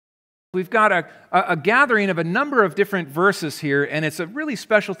We've got a gathering of a number of different verses here, and it's a really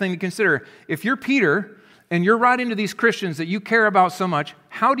special thing to consider. If you're Peter and you're writing to these Christians that you care about so much,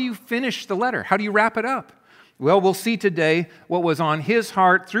 how do you finish the letter? How do you wrap it up? Well, we'll see today what was on his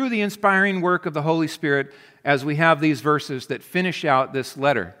heart through the inspiring work of the Holy Spirit as we have these verses that finish out this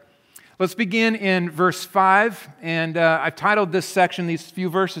letter. Let's begin in verse 5, and I've titled this section, these few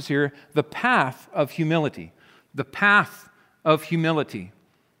verses here, The Path of Humility. The Path of Humility.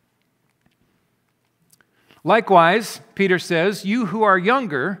 Likewise, Peter says, you who are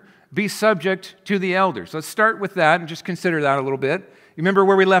younger, be subject to the elders. Let's start with that and just consider that a little bit. You remember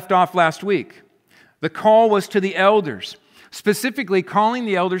where we left off last week? The call was to the elders, specifically calling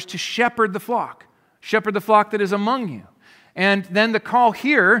the elders to shepherd the flock that is among you. And then the call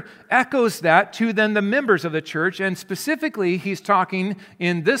here echoes that to then the members of the church, and specifically he's talking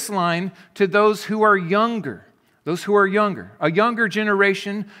in this line to those who are younger. Those who are younger, a younger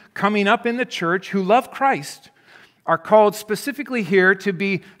generation coming up in the church who love Christ are called specifically here to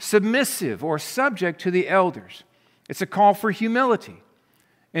be submissive or subject to the elders. It's a call for humility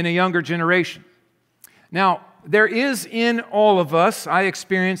in a younger generation. Now, there is in all of us, I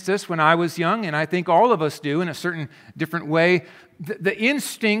experienced this when I was young, and I think all of us do in a certain different way, the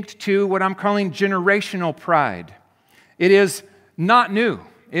instinct to what I'm calling generational pride. It is not new.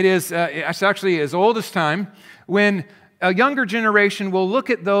 It's actually as old as time, when a younger generation will look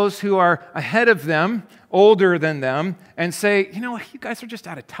at those who are ahead of them, older than them, and say, you know, you guys are just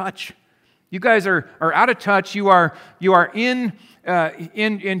out of touch. You guys are out of touch. You are in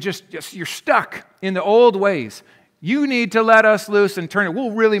just you're stuck in the old ways. You need to let us loose and turn it.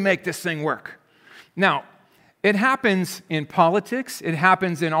 We'll really make this thing work. Now, it happens in politics. It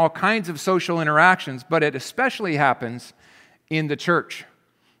happens in all kinds of social interactions, but it especially happens in the church.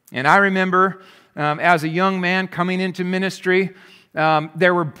 And I remember as a young man coming into ministry,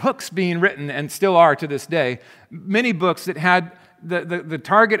 there were books being written, and still are to this day, many books that had the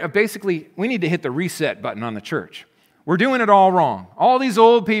target of basically, we need to hit the reset button on the church. We're doing it all wrong. All these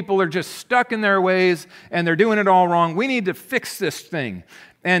old people are just stuck in their ways, and they're doing it all wrong. We need to fix this thing.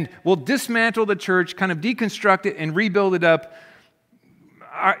 And we'll dismantle the church, kind of deconstruct it, and rebuild it up.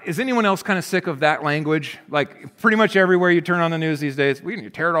 Is anyone else kind of sick of that language? Like pretty much everywhere you turn on the news these days, we need to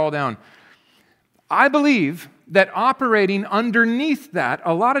tear it all down. I believe that operating underneath that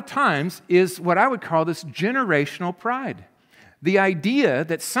a lot of times is what I would call this generational pride. The idea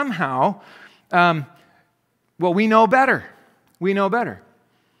that somehow, we know better. We know better.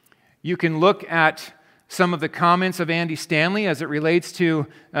 You can look at some of the comments of Andy Stanley as it relates to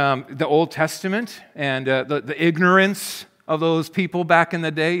the Old Testament and the ignorance of those people back in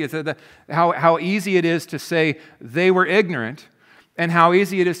the day. How easy it is to say they were ignorant, and how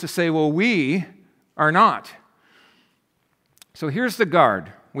easy it is to say, well, we are not. So here's the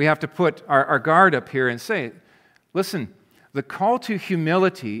guard. We have to put our guard up here and say, listen, the call to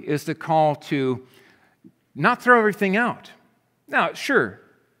humility is the call to not throw everything out. Now, sure,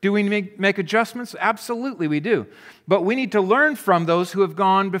 do we make adjustments? Absolutely we do. But we need to learn from those who have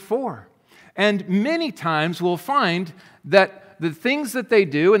gone before. And many times we'll find that the things that they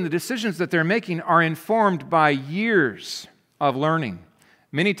do and the decisions that they're making are informed by years of learning,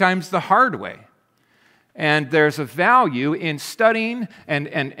 many times the hard way. And there's a value in studying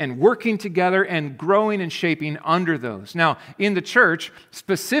and working together and growing and shaping under those. Now, in the church,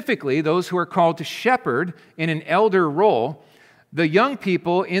 specifically those who are called to shepherd in an elder role, the young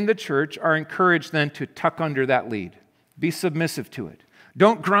people in the church are encouraged then to tuck under that lead. Be submissive to it.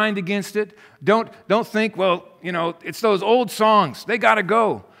 Don't grind against it. Don't think, well, it's those old songs. They got to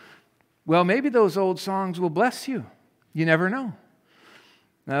go. Well, maybe those old songs will bless you. You never know.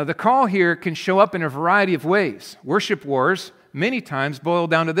 Now, the call here can show up in a variety of ways. Worship wars many times boil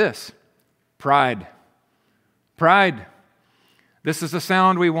down to this: pride. Pride. This is the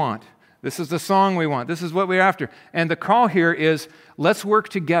sound we want. This is the song we want. This is what we're after. And the call here is, let's work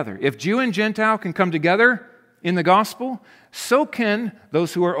together. If Jew and Gentile can come together in the gospel, so can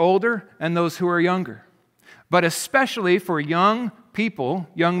those who are older and those who are younger. But especially for young people,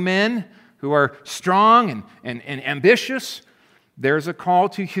 young men who are strong and ambitious, there's a call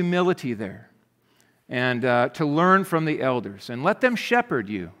to humility there, and to learn from the elders and let them shepherd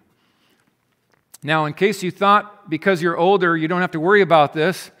you. Now, in case you thought because you're older you don't have to worry about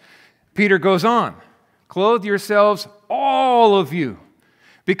this, Peter goes on, clothe yourselves, all of you.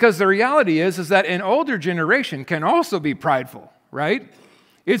 Because the reality is that an older generation can also be prideful, right?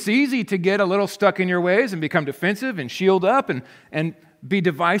 It's easy to get a little stuck in your ways and become defensive and shield up and be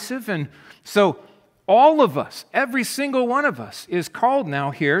divisive. And so all of us, every single one of us, is called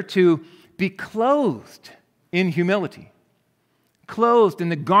now here to be clothed in humility. clothed in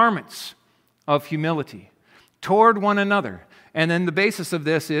the garments of humility toward one another. And then the basis of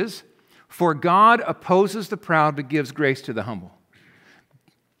this is, for God opposes the proud but gives grace to the humble.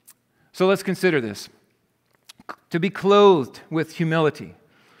 So let's consider this. To be clothed with humility.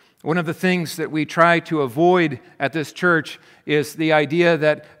 One of the things that we try to avoid at this church is the idea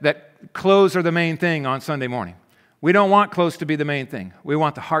that clothes are the main thing on Sunday morning. We don't want clothes to be the main thing. We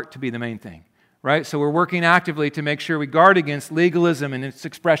want the heart to be the main thing, right? So we're working actively to make sure we guard against legalism and its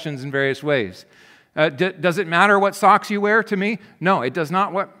expressions in various ways. Does it matter what socks you wear to me? No, it does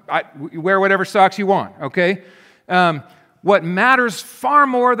not. You wear whatever socks you want, okay? What matters far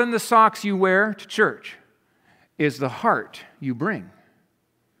more than the socks you wear to church is the heart you bring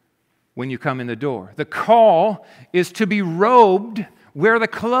when you come in the door. The call is to be robed, wear the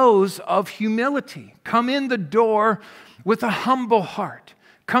clothes of humility. Come in the door with a humble heart.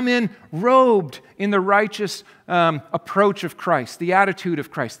 Come in robed in the righteous approach of Christ, the attitude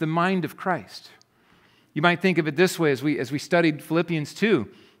of Christ, the mind of Christ. You might think of it this way as we studied Philippians 2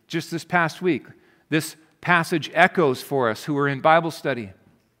 just this past week. This passage echoes for us who are in Bible study.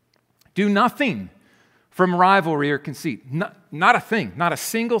 Do nothing from rivalry or conceit. Not a thing, not a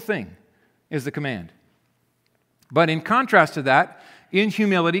single thing is the command. But in contrast to that, in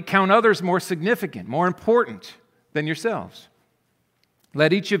humility, count others more significant, more important than yourselves.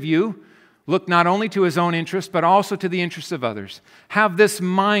 Let each of you look not only to his own interest, but also to the interests of others. Have this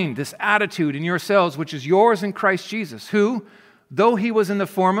mind, this attitude in yourselves, which is yours in Christ Jesus, who, though he was in the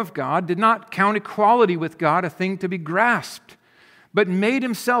form of God, did not count equality with God a thing to be grasped, but made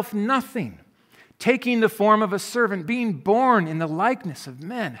himself nothing, taking the form of a servant, being born in the likeness of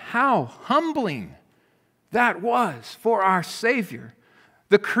men. How humbling that was for our Savior,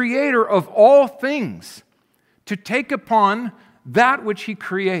 the Creator of all things, to take upon that which he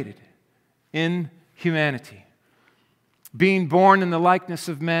created in humanity. Being born in the likeness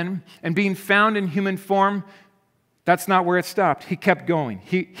of men and being found in human form, that's not where it stopped. He kept going.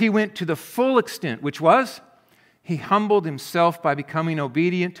 He went to the full extent, which was, he humbled himself by becoming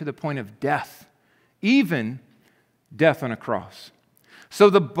obedient to the point of death, even death on a cross. So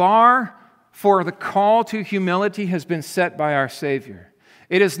the bar for the call to humility has been set by our Savior.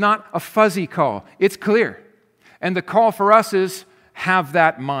 It is not a fuzzy call. It's clear. And the call for us is, have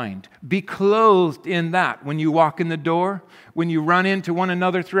that mind. Be clothed in that when you walk in the door, when you run into one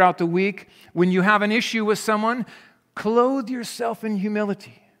another throughout the week, when you have an issue with someone, clothe yourself in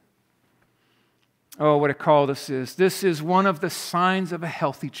humility. Oh, what a call this is. This is one of the signs of a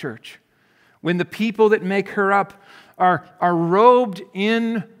healthy church. When the people that make her up are robed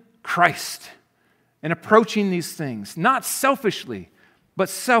in Christ and approaching these things, not selfishly, but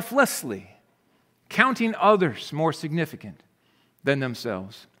selflessly, counting others more significant than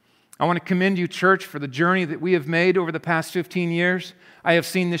themselves. I want to commend you, church, for the journey that we have made over the past 15 years. I have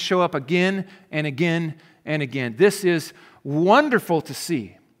seen this show up again and again and again. This is wonderful to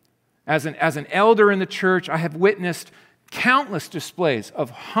see. As an elder in the church, I have witnessed countless displays of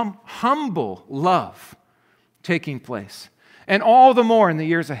humble love taking place, and all the more in the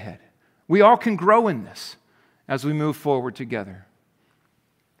years ahead. We all can grow in this as we move forward together.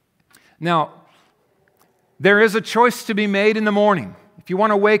 Now, there is a choice to be made in the morning. If you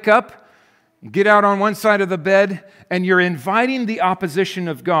want to wake up, get out on one side of the bed, and you're inviting the opposition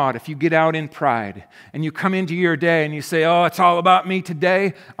of God if you get out in pride, and you come into your day and you say, oh, it's all about me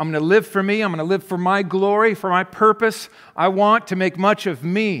today. I'm going to live for me. I'm going to live for my glory, for my purpose. I want to make much of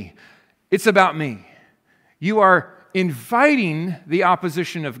me. It's about me. You are inviting the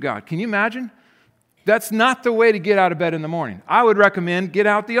opposition of God. Can you imagine? That's not the way to get out of bed in the morning. I would recommend get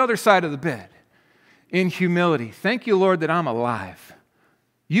out the other side of the bed in humility. Thank you, Lord, that I'm alive.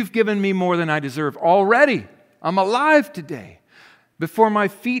 You've given me more than I deserve already. I'm alive today. Before my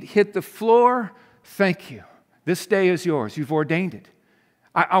feet hit the floor, thank you. This day is yours. You've ordained it.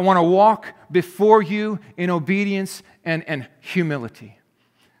 I want to walk before you in obedience and humility.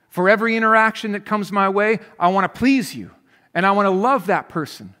 For every interaction that comes my way, I want to please you. And I want to love that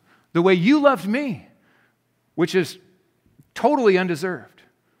person the way you loved me, which is totally undeserved.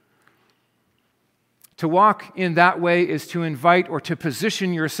 To walk in that way is to invite or to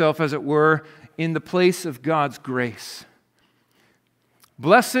position yourself, as it were, in the place of God's grace.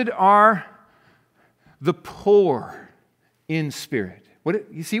 Blessed are the poor in spirit.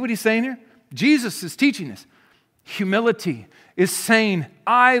 You see what he's saying here? Jesus is teaching us. Humility is saying,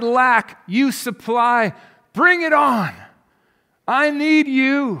 I lack, you supply, bring it on. I need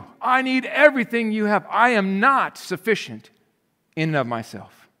you. I need everything you have. I am not sufficient in and of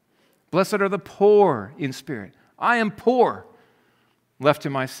myself. Blessed are the poor in spirit. I am poor, left to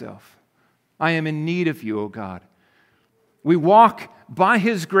myself. I am in need of you, O God. We walk by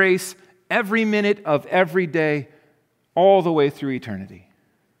His grace every minute of every day, all the way through eternity.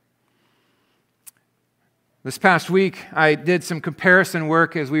 This past week, I did some comparison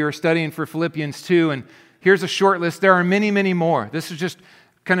work as we were studying for Philippians 2, and here's a short list. There are many, many more. This is just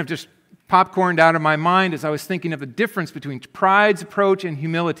popcorned out of my mind as I was thinking of the difference between pride's approach and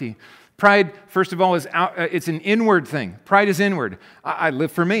humility. Pride, first of all, it's an inward thing. Pride is inward. I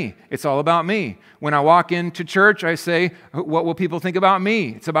live for me. It's all about me. When I walk into church, I say, what will people think about me?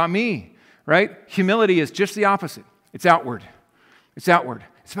 It's about me, right? Humility is just the opposite. It's outward. It's outward.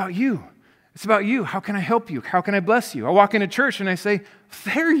 It's about you. It's about you. How can I help you? How can I bless you? I walk into church and I say,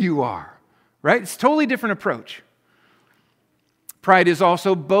 there you are, right? It's a totally different approach. Pride is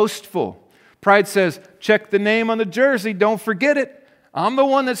also boastful. Pride says, check the name on the jersey. Don't forget it. I'm the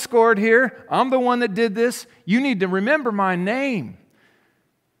one that scored here. I'm the one that did this. You need to remember my name.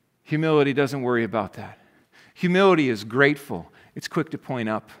 Humility doesn't worry about that. Humility is grateful. It's quick to point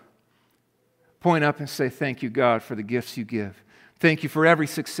up. Point up and say, thank you, God, for the gifts you give. Thank you for every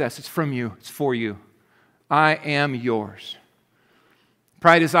success. It's from you. It's for you. I am yours.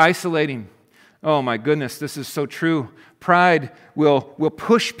 Pride is isolating. Oh my goodness, this is so true. Pride will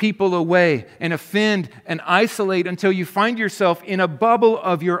push people away and offend and isolate until you find yourself in a bubble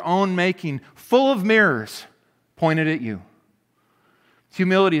of your own making, full of mirrors pointed at you.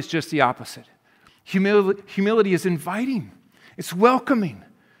 Humility is just the opposite. Humility is inviting. It's welcoming.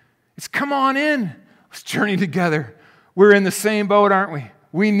 It's come on in. Let's journey together. We're in the same boat, aren't we?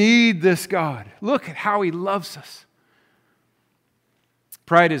 We need this God. Look at how He loves us.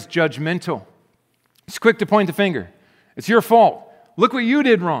 Pride is judgmental. It's quick to point the finger. It's your fault. Look what you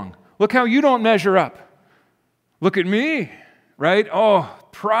did wrong. Look how you don't measure up. Look at me, right? Oh,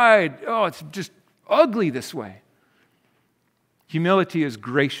 pride. Oh, it's just ugly this way. Humility is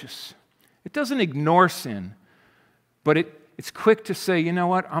gracious. It doesn't ignore sin, but it's quick to say, you know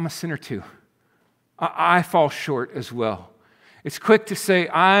what? I'm a sinner too. I fall short as well. It's quick to say,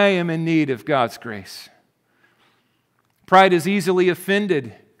 I am in need of God's grace. Pride is easily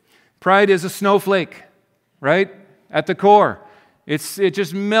offended. Pride is a snowflake, right? At the core. It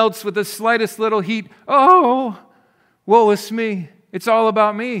just melts with the slightest little heat. Oh, woe is me. It's all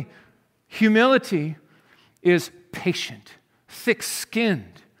about me. Humility is patient,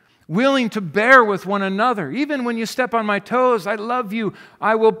 thick-skinned, willing to bear with one another. Even when you step on my toes, I love you.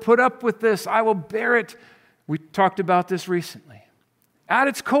 I will put up with this. I will bear it. We talked about this recently. At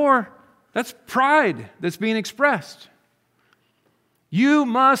its core, that's pride that's being expressed. You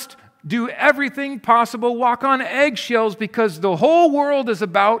must do everything possible, walk on eggshells because the whole world is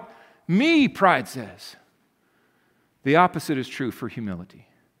about me, pride says. The opposite is true for humility.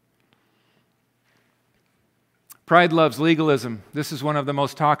 Pride loves legalism. This is one of the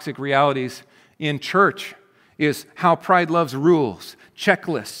most toxic realities in church, is how pride loves rules,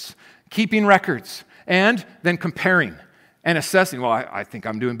 checklists, keeping records, and then comparing and assessing. Well, I think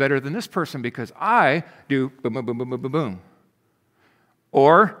I'm doing better than this person because I do boom, boom, boom, boom, boom, boom, boom.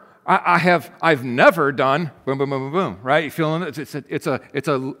 Or I've never done boom, boom, boom, boom, boom, right? You feeling it? It's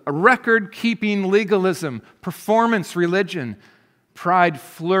a record-keeping legalism, performance religion. Pride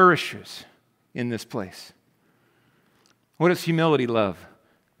flourishes in this place. What does humility love?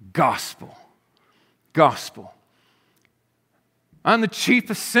 Gospel. Gospel. I'm the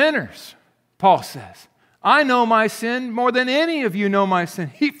chief of sinners, Paul says. I know my sin more than any of you know my sin.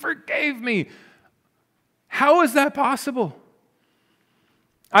 He forgave me. How is that possible?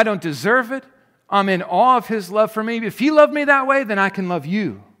 I don't deserve it. I'm in awe of His love for me. If He loved me that way, then I can love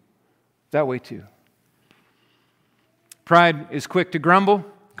you that way too. Pride is quick to grumble,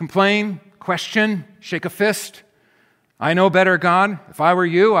 complain, question, shake a fist. I know better, God. If I were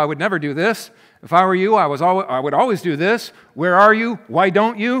you, I would never do this. If I were you, I would always do this. Where are you? Why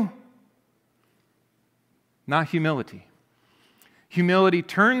don't you? Not humility. Humility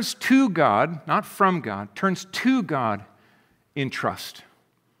turns to God, not from God, turns to God in trust.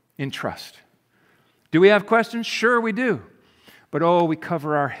 In trust. Do we have questions? Sure we do. But we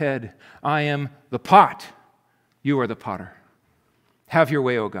cover our head. I am the pot. You are the potter. Have your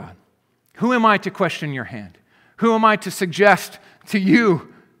way, O God. Who am I to question your hand? Who am I to suggest to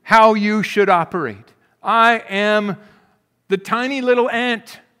you how you should operate? I am the tiny little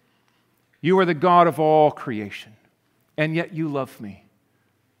ant. You are the God of all creation. And yet you love me.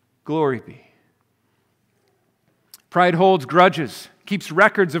 Glory be. Pride holds grudges, keeps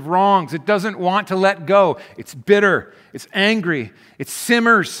records of wrongs. It doesn't want to let go. It's bitter. It's angry. It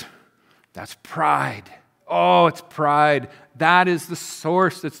simmers. That's pride. Oh, it's pride. That is the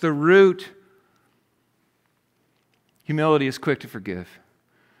source. That's the root. Humility is quick to forgive.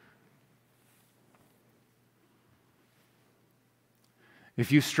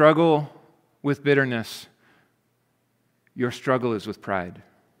 If you struggle with bitterness, your struggle is with pride.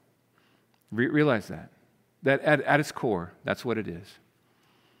 Realize that. That at its core, that's what it is.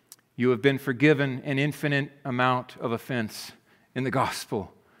 You have been forgiven an infinite amount of offense in the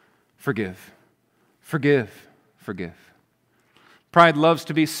gospel. Forgive. Forgive. Forgive. Pride loves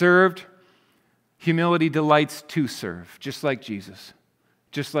to be served. Humility delights to serve, just like Jesus.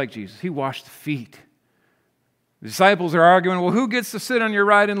 Just like Jesus. He washed the feet. The disciples are arguing, well, who gets to sit on your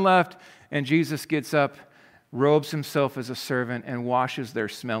right and left? And Jesus gets up, robes himself as a servant, and washes their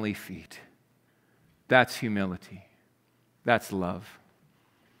smelly feet. That's humility. That's love.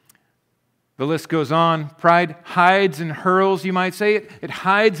 The list goes on. Pride hides and hurls, you might say. It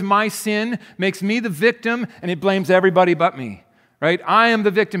hides my sin, makes me the victim, and it blames everybody but me. Right? I am the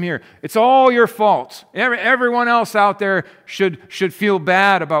victim here. It's all your fault. Everyone else out there should feel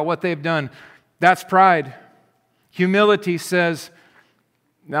bad about what they've done. That's pride. Humility says,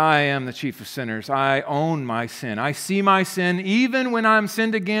 I am the chief of sinners. I own my sin. I see my sin. Even when I'm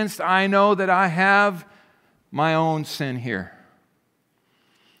sinned against, I know that I have my own sin here.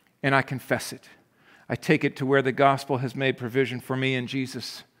 And I confess it. I take it to where the gospel has made provision for me in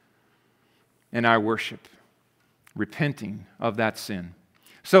Jesus. And I worship, repenting of that sin.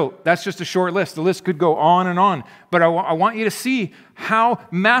 So that's just a short list. The list could go on and on. But I want you to see how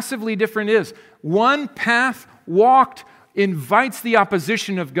massively different it is. One path walked invites the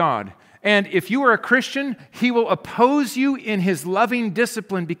opposition of God. And if you are a Christian, He will oppose you in His loving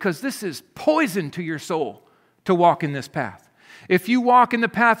discipline because this is poison to your soul to walk in this path. If you walk in the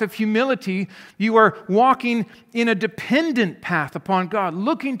path of humility, you are walking in a dependent path upon God,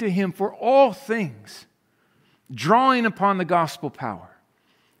 looking to Him for all things, drawing upon the gospel power.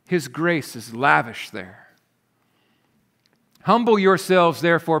 His grace is lavish there. Humble yourselves,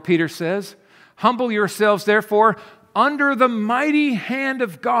 therefore, Peter says. Humble yourselves, therefore, under the mighty hand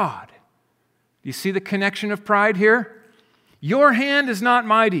of God. Do you see the connection of pride here? Your hand is not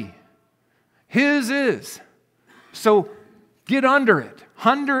mighty. His is. So get under it.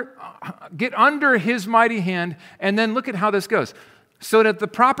 Get under His mighty hand, and then look at how this goes. So that at the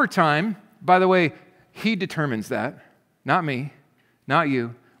proper time, by the way, He determines that, not me, not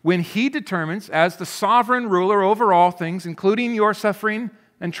you. When He determines, as the sovereign ruler over all things, including your suffering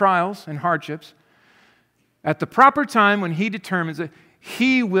and trials and hardships, at the proper time when He determines it,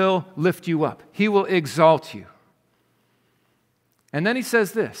 He will lift you up. He will exalt you. And then He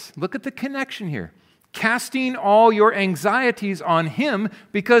says this. Look at the connection here. Casting all your anxieties on Him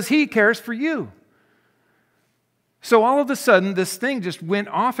because He cares for you. So all of a sudden, this thing just went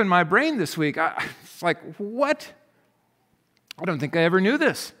off in my brain this week. It's like, what? I don't think I ever knew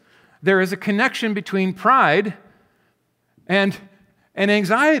this. There is a connection between pride and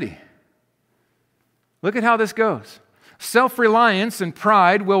anxiety. Look at how this goes. Self-reliance and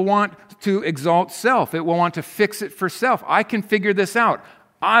pride will want to exalt self. It will want to fix it for self. I can figure this out.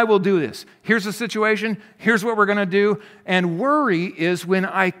 I will do this. Here's the situation. Here's what we're going to do. And worry is when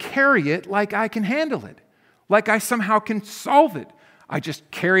I carry it like I can handle it, like I somehow can solve it. I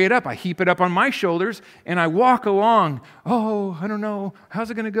just carry it up. I heap it up on my shoulders, and I walk along. Oh, I don't know. How's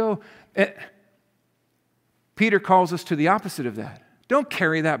it going to go? Peter calls us to the opposite of that. Don't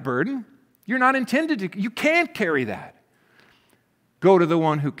carry that burden. You're not intended to. You can't carry that. Go to the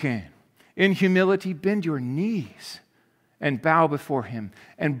one who can. In humility, bend your knees and bow before Him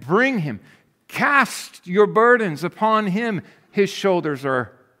and bring Him. Cast your burdens upon Him. His shoulders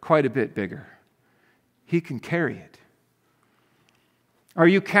are quite a bit bigger. He can carry it. Are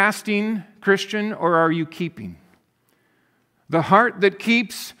you casting, Christian, or are you keeping? The heart that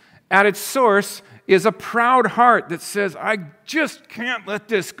keeps at its source is a proud heart that says, I just can't let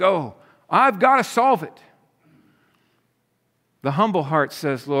this go. I've got to solve it. The humble heart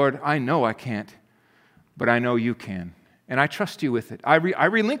says, Lord, I know I can't, but I know You can, and I trust You with it. I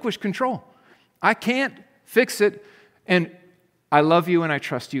relinquish control. I can't fix it, and I love You and I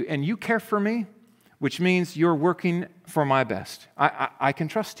trust You, and You care for me, which means You're working for my best. I can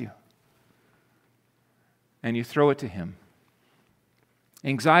trust You. And you throw it to Him.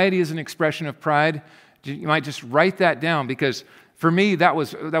 Anxiety is an expression of pride. You might just write that down because for me, that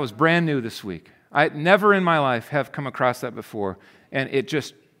was brand new this week. I never in my life have come across that before, and it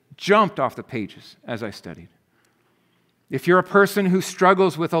just jumped off the pages as I studied. If you're a person who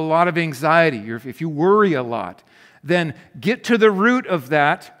struggles with a lot of anxiety, or if you worry a lot, then get to the root of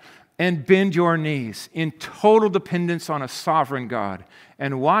that and bend your knees in total dependence on a sovereign God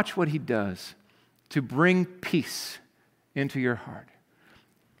and watch what He does to bring peace into your heart.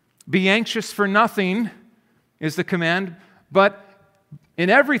 Be anxious for nothing is the command, but in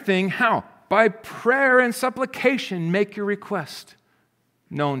everything, how? By prayer and supplication, make your request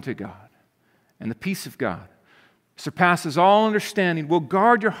known to God. And the peace of God surpasses all understanding will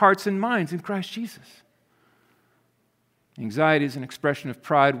guard your hearts and minds in Christ Jesus. Anxiety is an expression of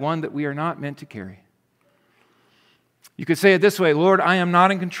pride, one that we are not meant to carry. You could say it this way: Lord, I am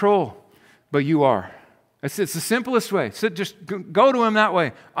not in control, but you are. It's the simplest way. So just go to him that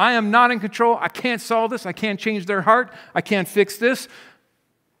way. I am not in control. I can't solve this. I can't change their heart. I can't fix this.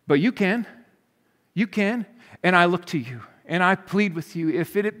 But you can. You can. And I look to you. And I plead with you.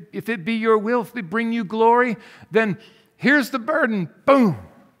 If it be your will, if it bring you glory, then here's the burden. Boom.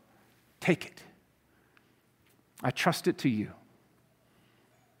 Take it. I trust it to you.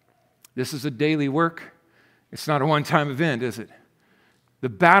 This is a daily work. It's not a one-time event, is it? The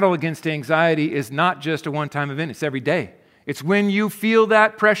battle against anxiety is not just a one-time event. It's every day. It's when you feel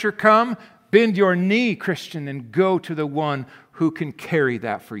that pressure come, bend your knee, Christian, and go to the one who can carry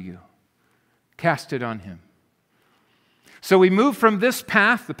that for you. Cast it on him. So we move from this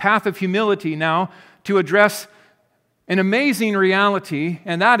path, the path of humility now, to address an amazing reality,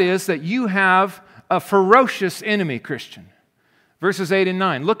 and that is that you have a ferocious enemy, Christian. Verses 8 and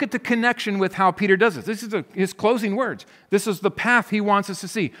 9. Look at the connection with how Peter does this. This is his closing words. This is the path he wants us to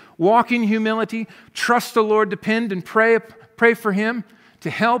see. Walk in humility, trust the Lord, depend and pray for him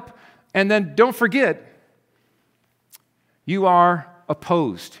to help. And then don't forget, you are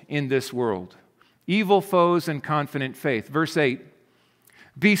opposed in this world. Evil foes and confident faith. Verse 8.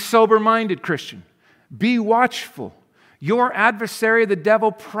 Be sober-minded, Christian. Be watchful. Your adversary, the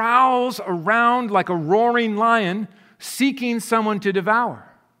devil, prowls around like a roaring lion, seeking someone to devour.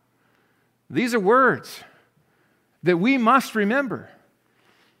 These are words that we must remember.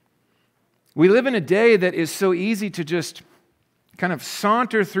 We live in a day that is so easy to just kind of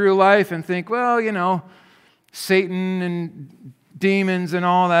saunter through life and think, well, you know, Satan and demons and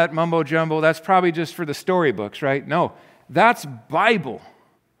all that mumbo-jumbo, that's probably just for the storybooks, right? No, that's Bible.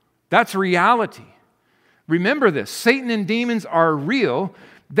 That's reality. Remember this, Satan and demons are real.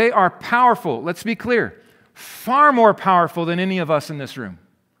 They are powerful. Let's be clear. Far more powerful than any of us in this room.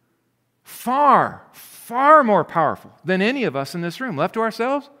 Far more powerful than any of us in this room. Left to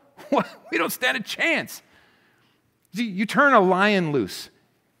ourselves, we don't stand a chance. You turn a lion loose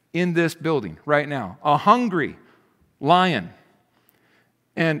in this building right now, a hungry lion,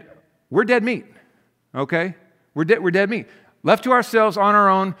 and we're dead meat, okay? We're dead meat. Left to ourselves on our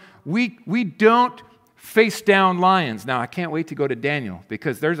own, we don't face down lions. Now, I can't wait to go to Daniel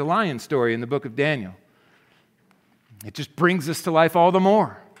because there's a lion story in the book of Daniel. It just brings us to life all the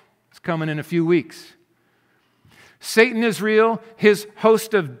more. It's coming in a few weeks. Satan is real. His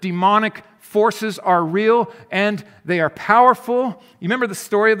host of demonic forces are real, and they are powerful. You remember the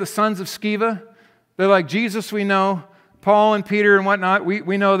story of the sons of Sceva? They're like, Jesus we know, Paul and Peter and whatnot,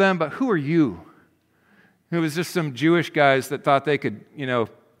 we know them, but who are you? It was just some Jewish guys that thought they could,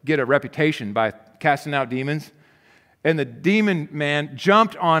 get a reputation by casting out demons. And the demon man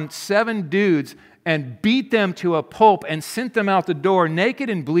jumped on 7 dudes and beat them to a pulp and sent them out the door naked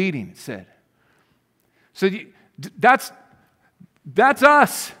and bleeding, it said. So that's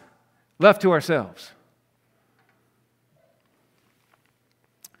us left to ourselves.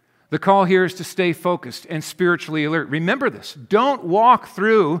 The call here is to stay focused and spiritually alert. Remember this. Don't walk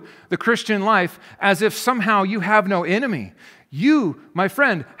through the Christian life as if somehow you have no enemy. You, my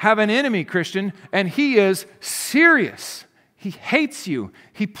friend, have an enemy, Christian, and he is serious. He hates you.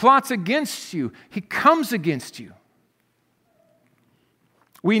 He plots against you. He comes against you.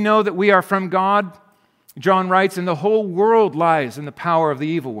 We know that we are from God, John writes, and the whole world lies in the power of the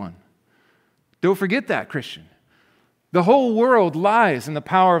evil one. Don't forget that, Christian. The whole world lies in the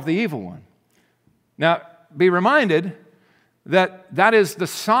power of the evil one. Now, be reminded that that is the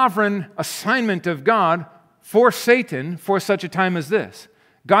sovereign assignment of God for Satan for such a time as this.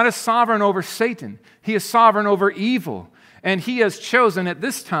 God is sovereign over Satan. He is sovereign over evil. And he has chosen at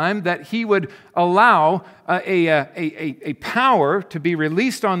this time that he would allow a power to be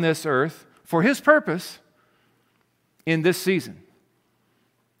released on this earth for his purpose in this season.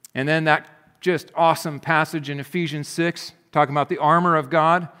 And then that just awesome passage in Ephesians 6, talking about the armor of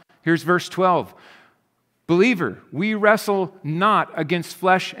God. Here's verse 12. Believer, we wrestle not against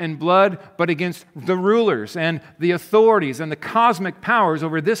flesh and blood, but against the rulers and the authorities and the cosmic powers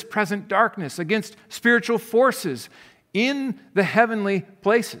over this present darkness, against spiritual forces in the heavenly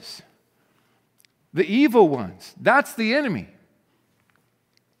places. The evil ones, that's the enemy.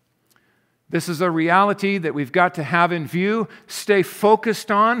 This is a reality that we've got to have in view, stay focused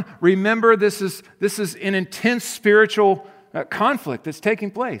on. Remember, this is an intense spiritual conflict that's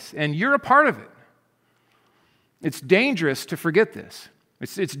taking place, and you're a part of it. It's dangerous to forget this.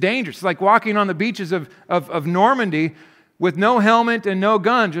 It's dangerous. It's like walking on the beaches of Normandy with no helmet and no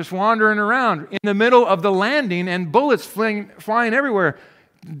gun, just wandering around in the middle of the landing and bullets flying everywhere.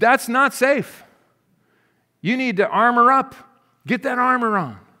 That's not safe. You need to armor up. Get that armor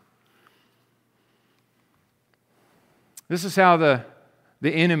on. This is how the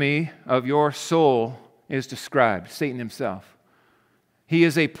enemy of your soul is described, Satan himself. He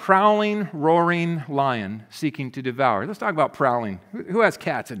is a prowling, roaring lion seeking to devour. Let's talk about prowling. Who has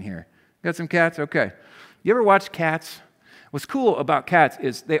cats in here? Got some cats? Okay. You ever watch cats? What's cool about cats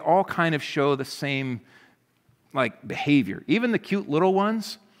is they all kind of show the same behavior. Even the cute little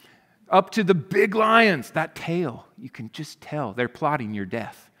ones, up to the big lions, that tail, you can just tell they're plotting your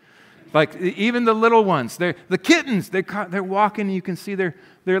death. Even the little ones, the kittens, they're walking, and you can see their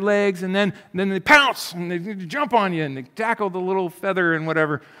legs, and then they pounce, and they jump on you, and they tackle the little feather and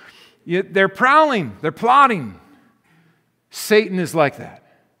whatever. They're prowling, they're plotting. Satan is like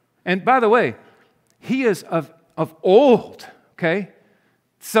that. And by the way, he is of old, okay?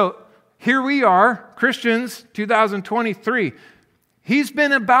 So here we are, Christians, 2023. He's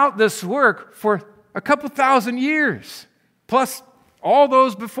been about this work for a couple thousand years, plus all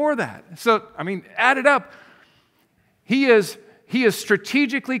those before that. So, add it up. He is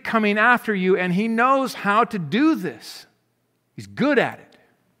strategically coming after you, and he knows how to do this. He's good at it.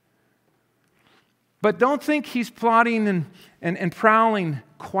 But don't think he's plotting and prowling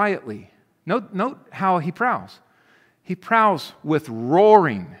quietly. Note how he prowls. He prowls with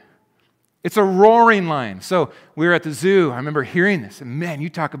roaring. It's a roaring lion. So we were at the zoo. I remember hearing this. And man, you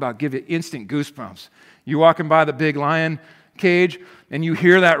talk about give it instant goosebumps. You're walking by the big lion cage, and you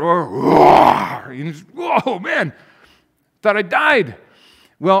hear that roar. Roar, and just, whoa, man, thought I died.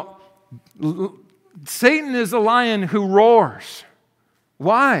 Well, Satan is a lion who roars.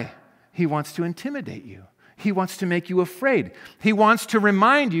 Why? He wants to intimidate you. He wants to make you afraid. He wants to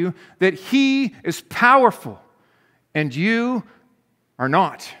remind you that he is powerful and you are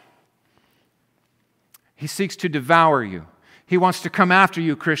not. He seeks to devour you. He wants to come after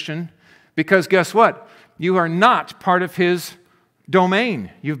you, Christian, because guess what? You are not part of his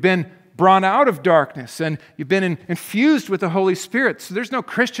domain. You've been brought out of darkness and you've been infused with the Holy Spirit. So there's no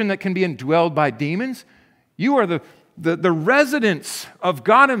Christian that can be indwelled by demons. You are the residence of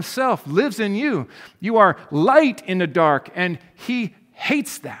God himself lives in you. You are light in the dark, and he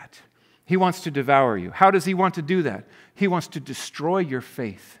hates that. He wants to devour you. How does he want to do that? He wants to destroy your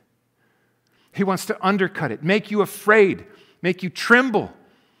faith. He wants to undercut it, make you afraid, make you tremble,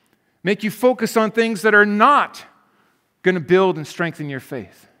 make you focus on things that are not going to build and strengthen your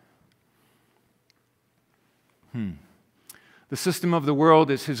faith. The system of the world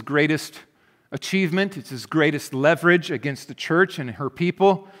is his greatest achievement. It's his greatest leverage against the church and her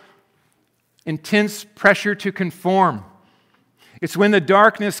people. Intense pressure to conform. It's when the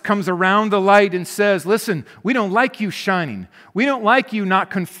darkness comes around the light and says, listen, we don't like you shining. We don't like you not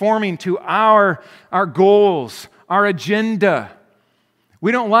conforming to our goals, our agenda.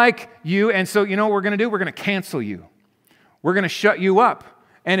 We don't like you, and so you know what we're going to do? We're going to cancel you. We're going to shut you up.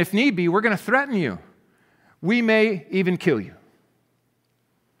 And if need be, we're going to threaten you. We may even kill you.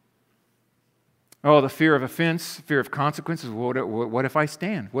 Oh, the fear of offense, fear of consequences. What if I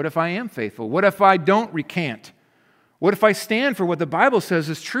stand? What if I am faithful? What if I don't recant? What if I stand for what the Bible says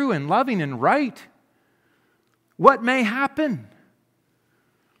is true and loving and right? What may happen?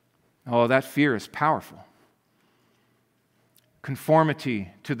 Oh, that fear is powerful. Conformity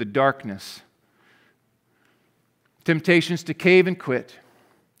to the darkness. Temptations to cave and quit.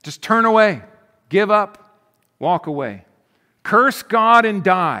 Just turn away. Give up. Walk away. Curse God and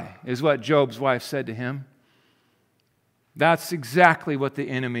die, is what Job's wife said to him. That's exactly what the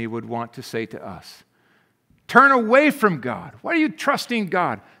enemy would want to say to us. Turn away from God. Why are you trusting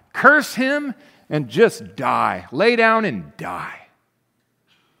God? Curse him and just die. Lay down and die.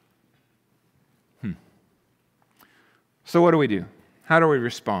 So what do we do? How do we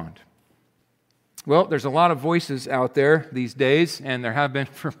respond? Well, there's a lot of voices out there these days, and there have been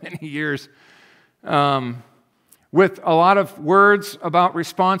for many years, with a lot of words about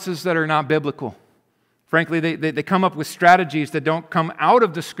responses that are not biblical. Frankly, they come up with strategies that don't come out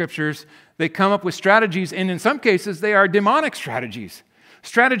of the Scriptures. They come up with strategies, and in some cases, they are demonic strategies.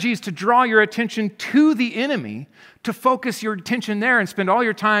 Strategies to draw your attention to the enemy, to focus your attention there and spend all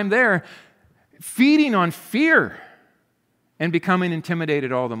your time there, feeding on fear and becoming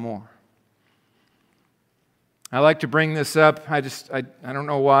intimidated all the more. I like to bring this up. I don't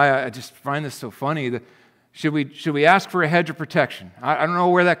know why. I just find this so funny. Should we ask for a hedge of protection? I don't know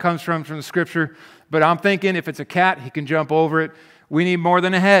where that comes from the Scripture, but I'm thinking if it's a cat, he can jump over it. We need more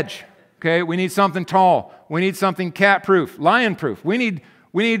than a hedge, okay? We need something tall. We need something cat-proof, lion-proof. We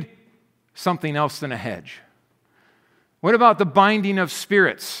need something else than a hedge. What about the binding of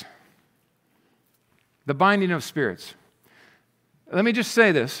spirits? The binding of spirits. Let me just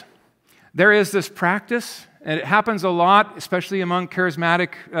say this. There is this practice, and it happens a lot, especially among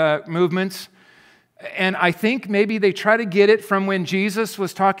charismatic movements. And I think maybe they try to get it from when Jesus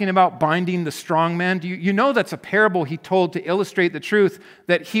was talking about binding the strong man. You know that's a parable he told to illustrate the truth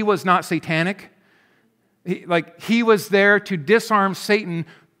that he was not satanic. He was there to disarm Satan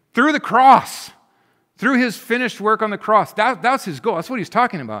through the cross, through his finished work on the cross. That's his goal. That's what he's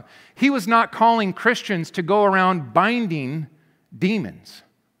talking about. He was not calling Christians to go around binding demons.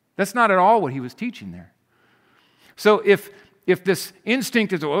 That's not at all what he was teaching there. So if this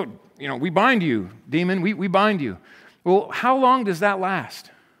instinct is, we bind you, demon, we bind you. Well, how long does that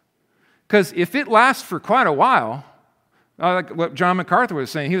last? Because if it lasts for quite a while, like what John MacArthur was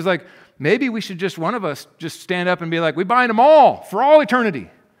saying, he was like, maybe we should one of us just stand up and be like, we bind them all for all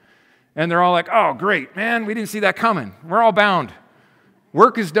eternity. And they're all like, oh, great, man, we didn't see that coming. We're all bound.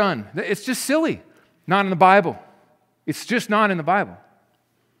 Work is done. It's just silly. Not in the Bible. It's just not in the Bible.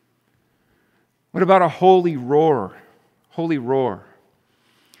 What about a holy roar? Holy roar.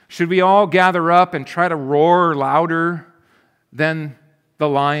 Should we all gather up and try to roar louder than the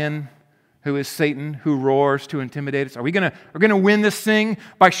lion who is Satan, who roars to intimidate us? Are we going to win this thing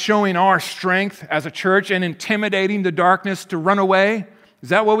by showing our strength as a church and intimidating the darkness to run away? Is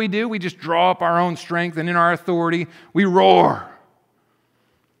that what we do? We just draw up our own strength, and in our authority, we roar.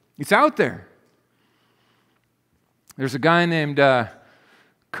 It's out there. There's a guy named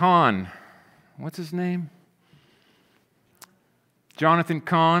Cahn. What's his name? Jonathan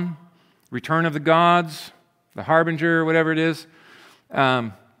Cahn, Return of the Gods, The Harbinger, whatever it is.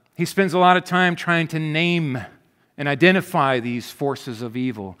 He spends a lot of time trying to name and identify these forces of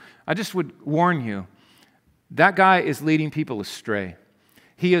evil. I just would warn you, that guy is leading people astray.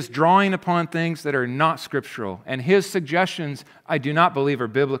 He is drawing upon things that are not scriptural, and his suggestions, I do not believe, are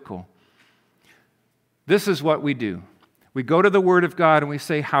biblical. This is what we do. We go to the Word of God and we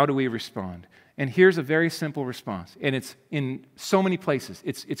say, how do we respond? And here's a very simple response, and it's in so many places.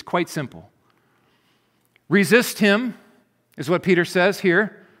 It's quite simple. Resist him, is what Peter says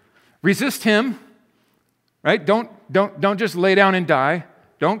here. Resist him, right? Don't just lay down and die.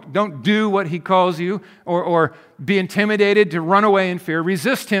 Don't do what he calls you or be intimidated to run away in fear.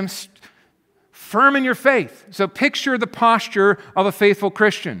 Resist him, firm in your faith. So picture the posture of a faithful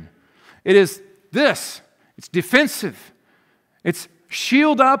Christian. It is this. It's defensive. It's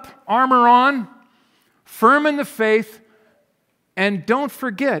shield up, armor on, firm in the faith, and don't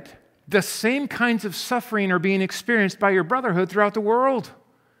forget the same kinds of suffering are being experienced by your brotherhood throughout the world.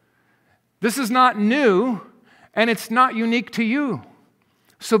 This is not new, and it's not unique to you.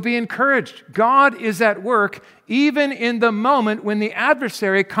 So be encouraged. God is at work even in the moment when the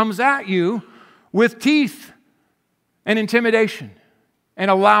adversary comes at you with teeth and intimidation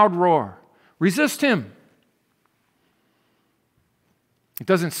and a loud roar. Resist him. It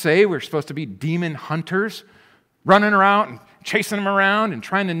doesn't say we're supposed to be demon hunters, running around and chasing them around and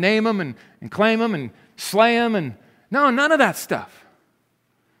trying to name them and claim them and slay them. No, none of that stuff.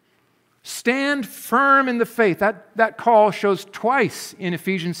 Stand firm in the faith. That call shows twice in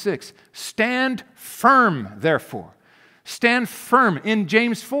Ephesians 6. Stand firm, therefore. Stand firm in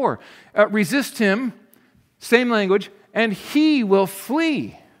James 4. Resist him, same language, and he will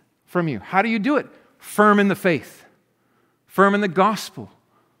flee from you. How do you do it? Firm in the faith. Firm in the gospel.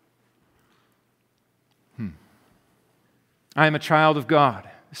 I am a child of God.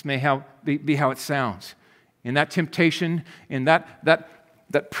 This may be how it sounds. In that temptation, in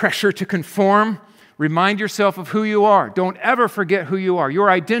that pressure to conform, remind yourself of who you are. Don't ever forget who you are. Your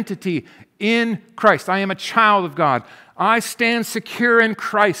identity in Christ. I am a child of God. I stand secure in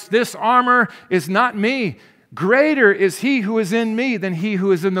Christ. This armor is not me. Greater is he who is in me than he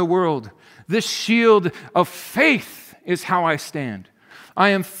who is in the world. This shield of faith is how I stand. I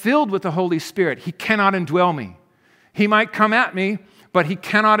am filled with the Holy Spirit. He cannot indwell me. He might come at me, but he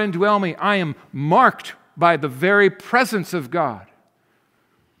cannot indwell me. I am marked by the very presence of God.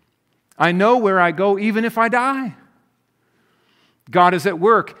 I know where I go even if I die. God is at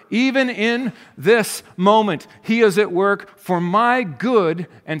work. Even in this moment, he is at work for my good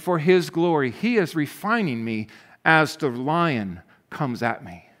and for his glory. He is refining me as the lion comes at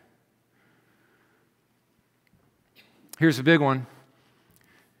me. Here's a big one.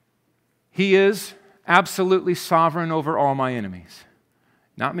 He is absolutely sovereign over all my enemies.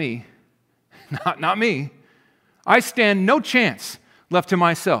 Not me. Not me. I stand no chance left to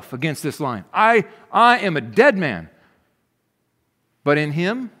myself against this lion. I am a dead man. But in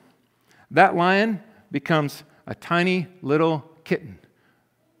him, that lion becomes a tiny little kitten.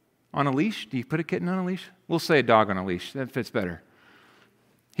 on a leash. Do you put a kitten on a leash? We'll say a dog on a leash. That fits better.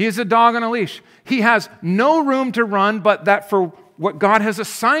 He is a dog on a leash. He has no room to run but that for what God has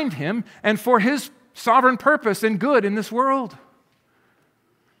assigned him and for his sovereign purpose and good in this world.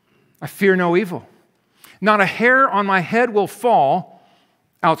 I fear no evil. Not a hair on my head will fall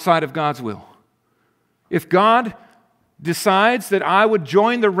outside of God's will. If God decides that I would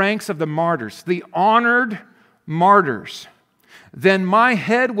join the ranks of the martyrs, the honored martyrs, then my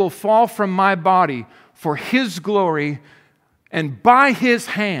head will fall from my body for his glory and by his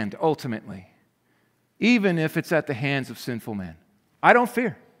hand ultimately, even if it's at the hands of sinful men. I don't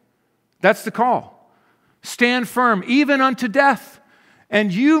fear. That's the call. Stand firm, even unto death.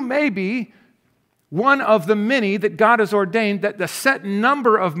 And you may be one of the many that God has ordained that the set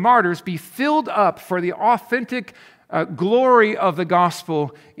number of martyrs be filled up for the authentic glory of the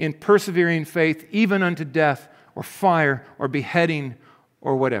gospel in persevering faith, even unto death or fire or beheading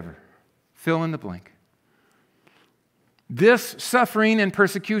or whatever. Fill in the blank. This suffering and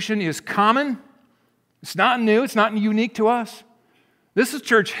persecution is common. It's not new. It's not unique to us. This is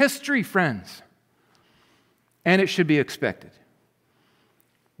church history, friends. And it should be expected.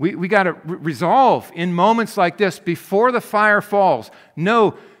 We got to resolve in moments like this before the fire falls.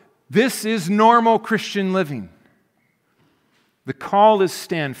 No, this is normal Christian living. The call is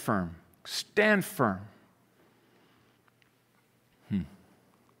stand firm. Stand firm.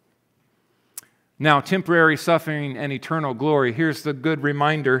 Now, temporary suffering and eternal glory. Here's the good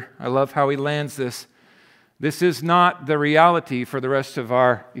reminder. I love how he lands this. This is not the reality for the rest of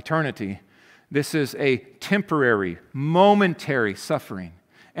our eternity. This is a temporary, momentary suffering.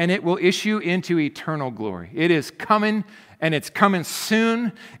 And it will issue into eternal glory. It is coming, and it's coming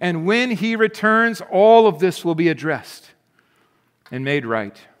soon. And when he returns, all of this will be addressed and made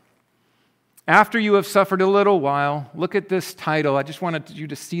right. After you have suffered a little while, look at this title. I just wanted you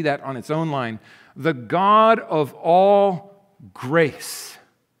to see that on its own line. The God of all grace.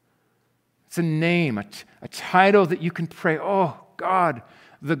 It's a name, a title that you can pray. Oh, God,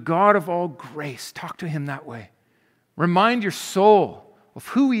 the God of all grace. Talk to him that way. Remind your soul of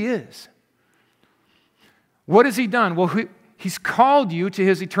who he is. What has he done? Well, he's called you to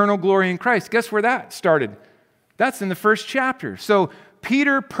his eternal glory in Christ. Guess where that started? That's in the first chapter. So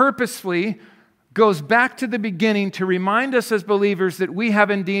Peter purposefully goes back to the beginning to remind us as believers that we have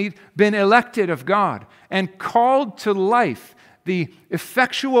indeed been elected of God and called to life, the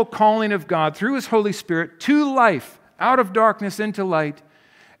effectual calling of God through his Holy Spirit to life, out of darkness into light.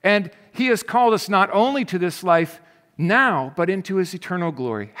 And he has called us not only to this life now, but into his eternal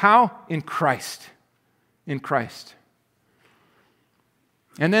glory. How? In Christ. In Christ.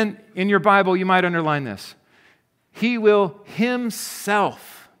 And then in your Bible, you might underline this. He will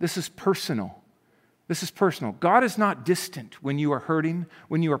himself, this is personal. This is personal. God is not distant when you are hurting,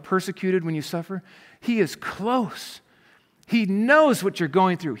 when you are persecuted, when you suffer. He is close. He knows what you're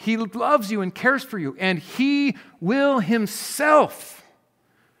going through. He loves you and cares for you. And he will himself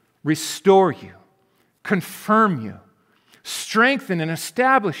restore you, confirm you, strengthen and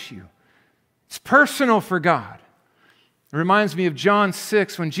establish you. It's personal for God. It reminds me of John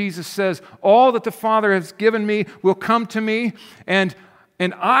 6 when Jesus says, all that the Father has given me will come to me, and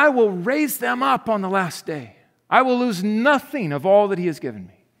I will raise them up on the last day. I will lose nothing of all that he has given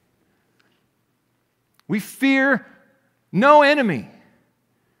me. We fear no enemy.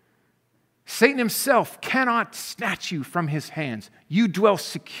 Satan himself cannot snatch you from his hands. You dwell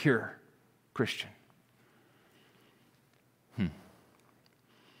secure, Christian.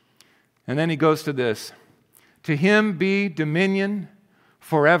 And then he goes to this. To him be dominion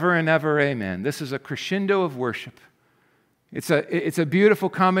forever and ever, amen. This is a crescendo of worship. It's a beautiful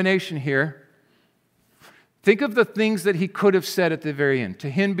combination here. Think of the things that he could have said at the very end. To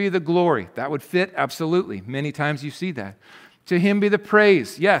him be the glory. That would fit, absolutely. Many times you see that. To him be the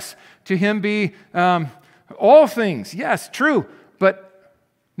praise. Yes. To him be all things. Yes, true. But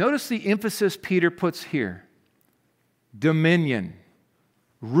notice the emphasis Peter puts here. Dominion,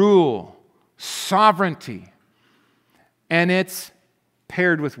 rule, sovereignty. And it's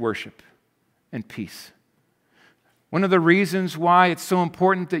paired with worship and peace. One of the reasons why it's so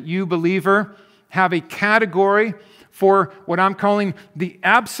important that you, believer, have a category for what I'm calling the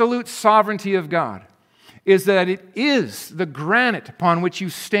absolute sovereignty of God is that it is the granite upon which you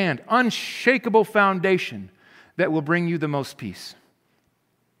stand, unshakable foundation that will bring you the most peace.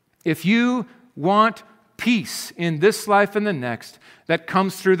 If you want peace in this life and the next that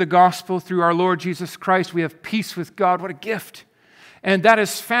comes through the gospel, through our Lord Jesus Christ, we have peace with God. What a gift. And that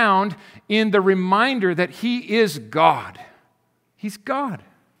is found in the reminder that he is God. He's God.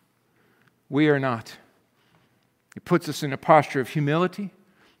 We are not. It puts us in a posture of humility,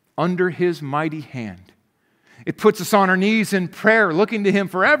 under His mighty hand. It puts us on our knees in prayer, looking to Him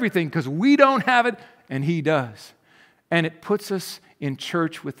for everything because we don't have it and He does. And it puts us in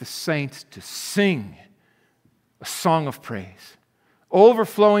church with the saints to sing a song of praise,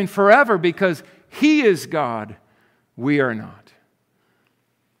 overflowing forever because He is God, we are not.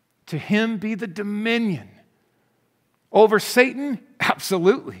 To Him be the dominion. Over Satan?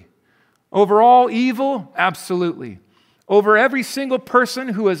 Absolutely. Over all evil? Absolutely. Over every single person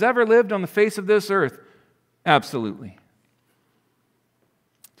who has ever lived on the face of this earth? Absolutely.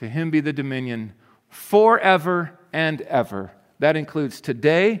 To Him be the dominion forever and ever. That includes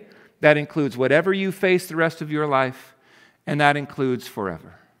today, that includes whatever you face the rest of your life, and that includes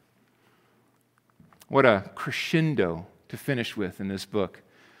forever. What a crescendo to finish with in this book.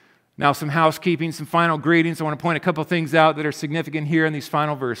 Now some housekeeping, some final greetings. I want to point a couple things out that are significant here in these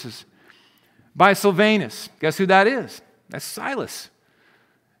final verses. By Silvanus. Guess who that is? That's Silas.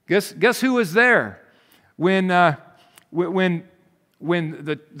 Guess who was there when the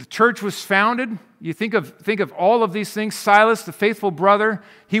church was founded? You think of all of these things. Silas, the faithful brother,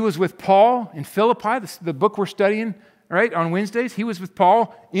 he was with Paul in Philippi, the book we're studying, right, on Wednesdays. He was with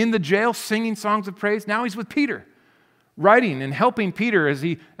Paul in the jail singing songs of praise. Now he's with Peter, writing and helping Peter as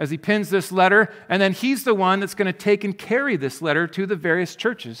he pens this letter. And then he's the one that's going to take and carry this letter to the various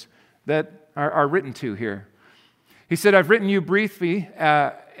churches that are written to here. He said, I've written you briefly,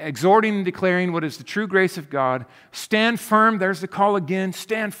 exhorting and declaring what is the true grace of God. Stand firm. There's the call again.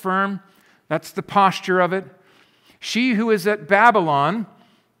 Stand firm. That's the posture of it. She who is at Babylon,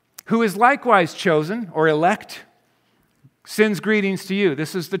 who is likewise chosen or elect, sends greetings to you.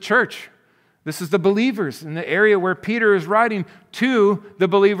 This is the church. This is the believers in the area where Peter is writing to the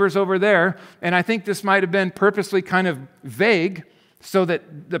believers over there. And I think this might have been purposely kind of vague so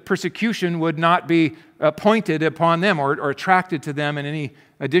that the persecution would not be pointed upon them or attracted to them in any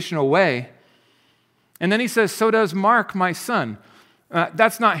additional way. And then he says, so does Mark, my son.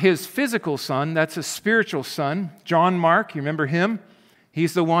 That's not his physical son, that's a spiritual son. John Mark, you remember him?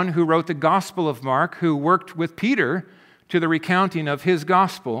 He's the one who wrote the Gospel of Mark, who worked with Peter to the recounting of his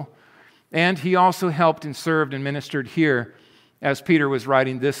gospel. And he also helped and served and ministered here as Peter was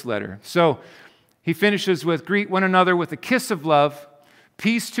writing this letter. So he finishes with, greet one another with a kiss of love.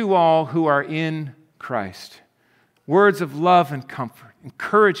 Peace to all who are in Christ. Words of love and comfort,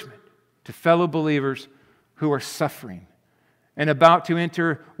 encouragement to fellow believers who are suffering and about to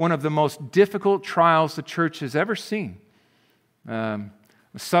enter one of the most difficult trials the church has ever seen.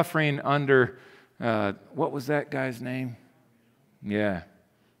 Suffering under, what was that guy's name? Yeah,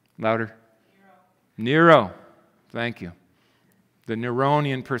 louder. Nero. Thank you. The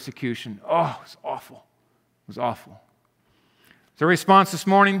Neronian persecution. Oh, it was awful. It was awful. So response this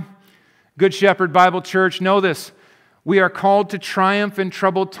morning, Good Shepherd Bible Church, know this. We are called to triumph in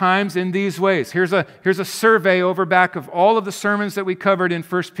troubled times in these ways. Here's a survey over back of all of the sermons that we covered in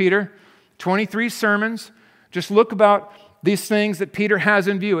 1 Peter. 23 sermons. Just look about these things that Peter has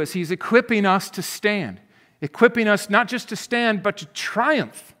in view as he's equipping us to stand. Equipping us not just to stand, but to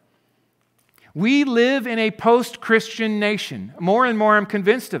triumph. We live in a post-Christian nation. More and more I'm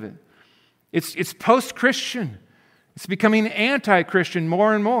convinced of it. It's post-Christian. It's becoming anti-Christian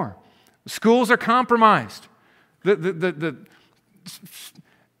more and more. Schools are compromised. The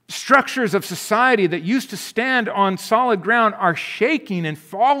structures of society that used to stand on solid ground are shaking and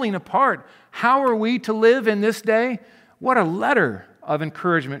falling apart. How are we to live in this day? What a letter of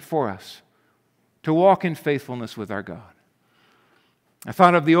encouragement for us to walk in faithfulness with our God. I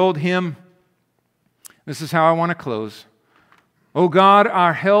thought of the old hymn. This is how I want to close. O God,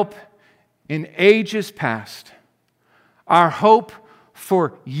 our help in ages past, our hope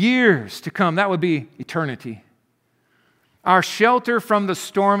for years to come. That would be eternity. Our shelter from the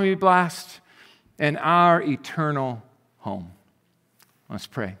stormy blast and our eternal home. Let's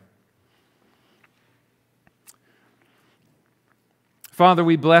pray. Father,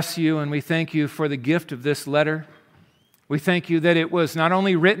 we bless you and we thank you for the gift of this letter. We thank you that it was not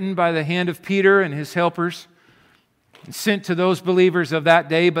only written by the hand of Peter and his helpers, and sent to those believers of that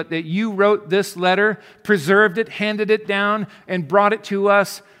day, but that you wrote this letter, preserved it, handed it down, and brought it to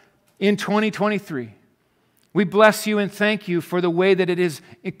us in 2023. We bless you and thank you for the way that it has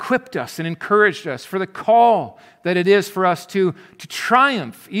equipped us and encouraged us, for the call that it is for us to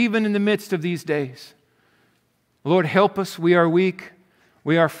triumph even in the midst of these days. Lord, help us. We are weak.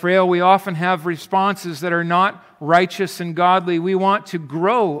 We are frail. We often have responses that are not righteous and godly. We want to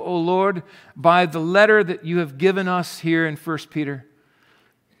grow, O Lord, by the letter that you have given us here in 1 Peter.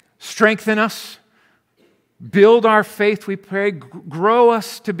 Strengthen us. Build our faith, we pray. Grow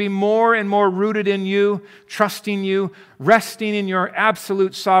us to be more and more rooted in you, trusting you, resting in your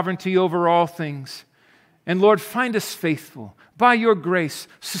absolute sovereignty over all things. And Lord, find us faithful. By your grace,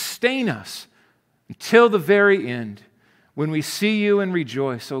 sustain us until the very end when we see you and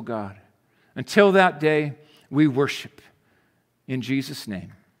rejoice, O God. Until that day, we worship. In Jesus'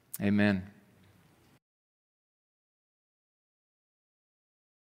 name, amen.